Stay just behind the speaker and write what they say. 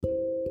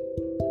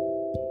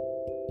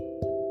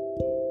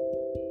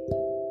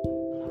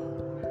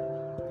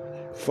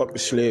Fuck the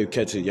slave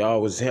catcher, y'all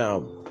was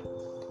him.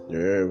 You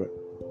hear me?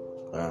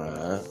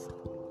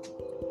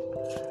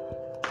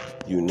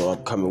 You know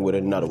I'm coming with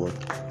another one.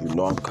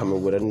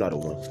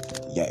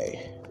 Yeah,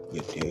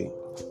 you dig?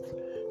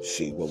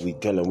 See, what we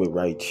dealing with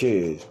right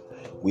here is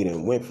we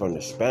done went from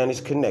the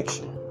Spanish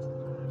connection,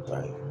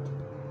 right?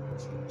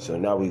 So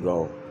now we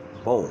go,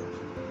 boom.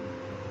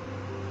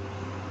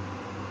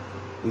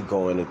 We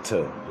going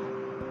into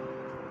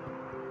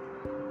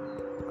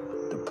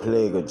the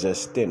plague of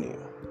Justinian.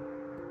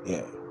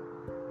 Yeah.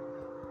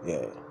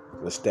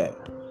 What's that?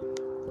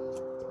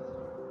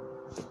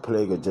 The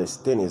plague of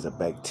Justinian is a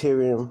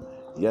bacterium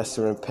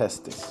Yersinia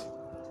pestis.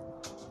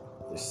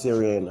 The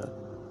Yersinia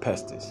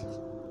pestis.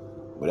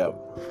 Whatever.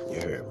 You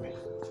heard me.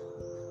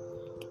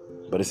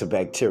 But it's a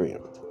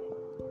bacterium.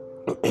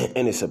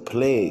 And it's a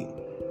plague.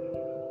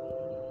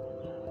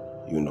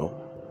 You know.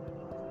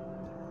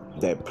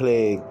 That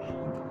plague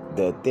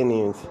the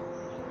Athenians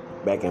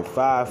back in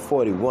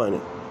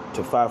 541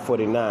 to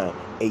 549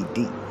 AD.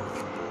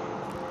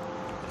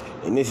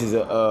 And this is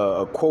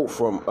a quote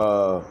from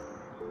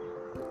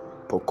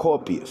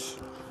Procopius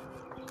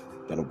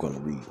that I'm going to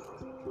read.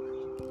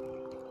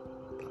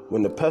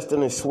 When the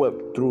pestilence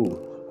swept through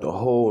the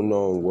whole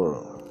known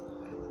world,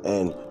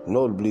 and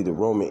notably the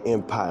Roman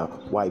Empire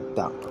wiping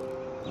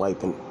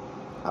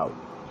out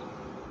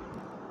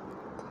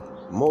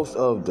most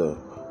of the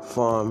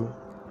farm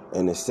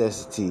and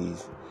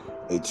necessities,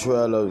 a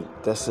trail of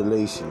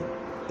desolation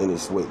in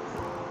its wake.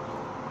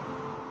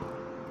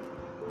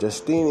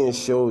 Justinian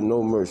showed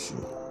no mercy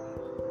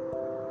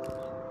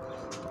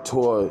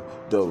toward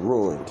the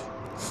ruined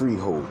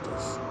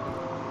freeholders.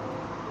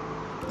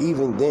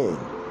 Even then,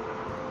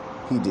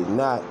 he did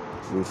not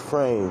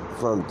refrain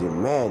from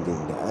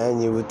demanding the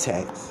annual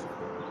tax,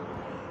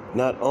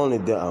 not only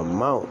the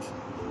amount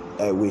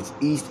at which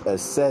each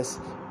assessed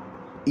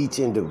each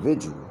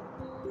individual,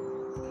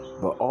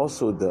 but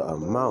also the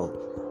amount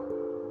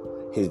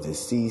his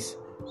deceased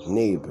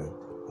neighbor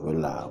were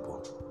liable.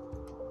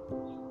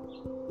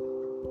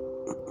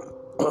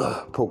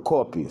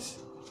 Procopius,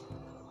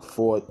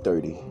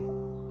 430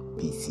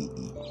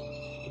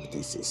 BCE.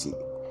 They said, see,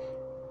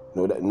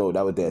 no, that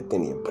was the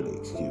Athenian plague.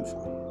 Excuse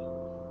me.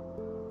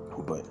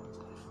 But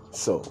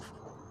so,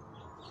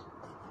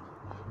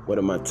 what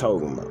am I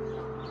talking about?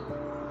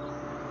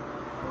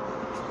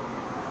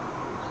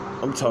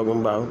 I'm talking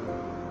about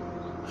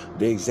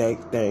the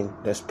exact thing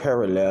that's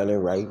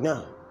paralleling right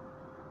now.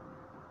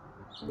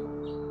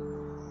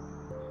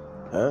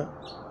 Huh?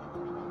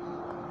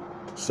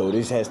 So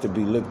this has to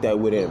be looked at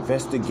with an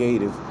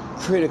investigative,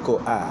 critical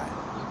eye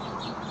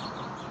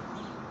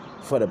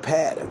for the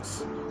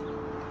patterns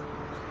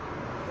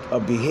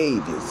of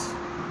behaviors.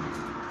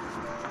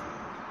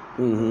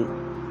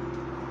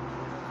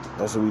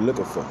 That's what we're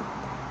looking for.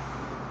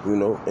 You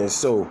know, and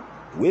so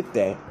with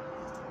that,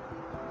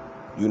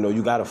 you know,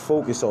 you got to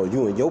focus on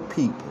you and your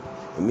people.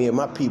 And me and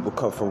my people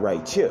come from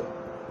right here.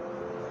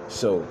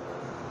 So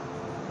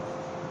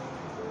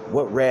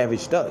what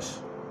ravaged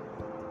us?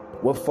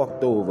 What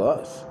fucked over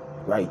us?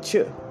 Right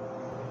here.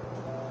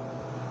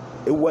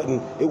 It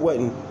wasn't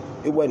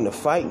the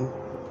fighting.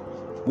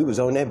 We was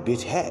on that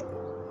bitch hat.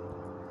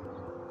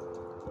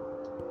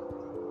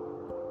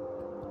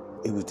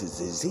 It was the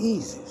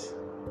diseases.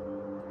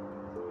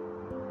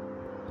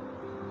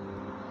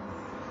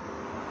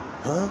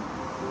 Huh?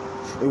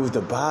 It was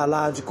the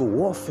biological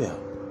warfare.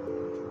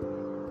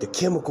 The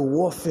chemical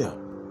warfare.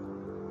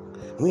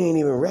 We ain't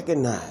even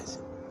recognize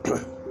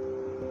it.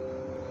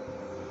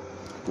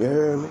 You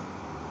heard me?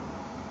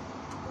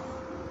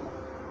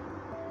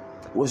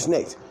 What's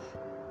next?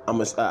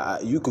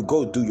 You could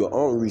go do your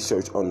own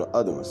research on the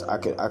other ones. I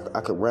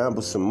could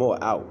ramble some more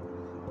out,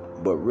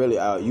 but really,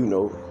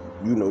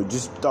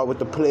 just start with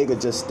the plague of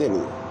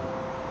Justinian.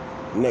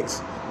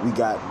 Next, we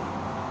got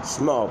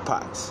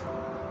smallpox.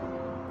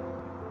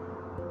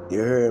 You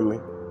heard me?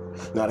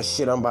 Now the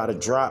shit I'm about to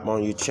drop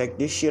on you. Check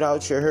this shit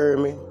out. You heard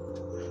me?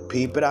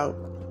 Peep it out.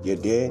 You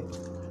did,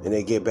 and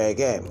they get back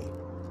at me.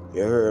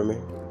 You heard me?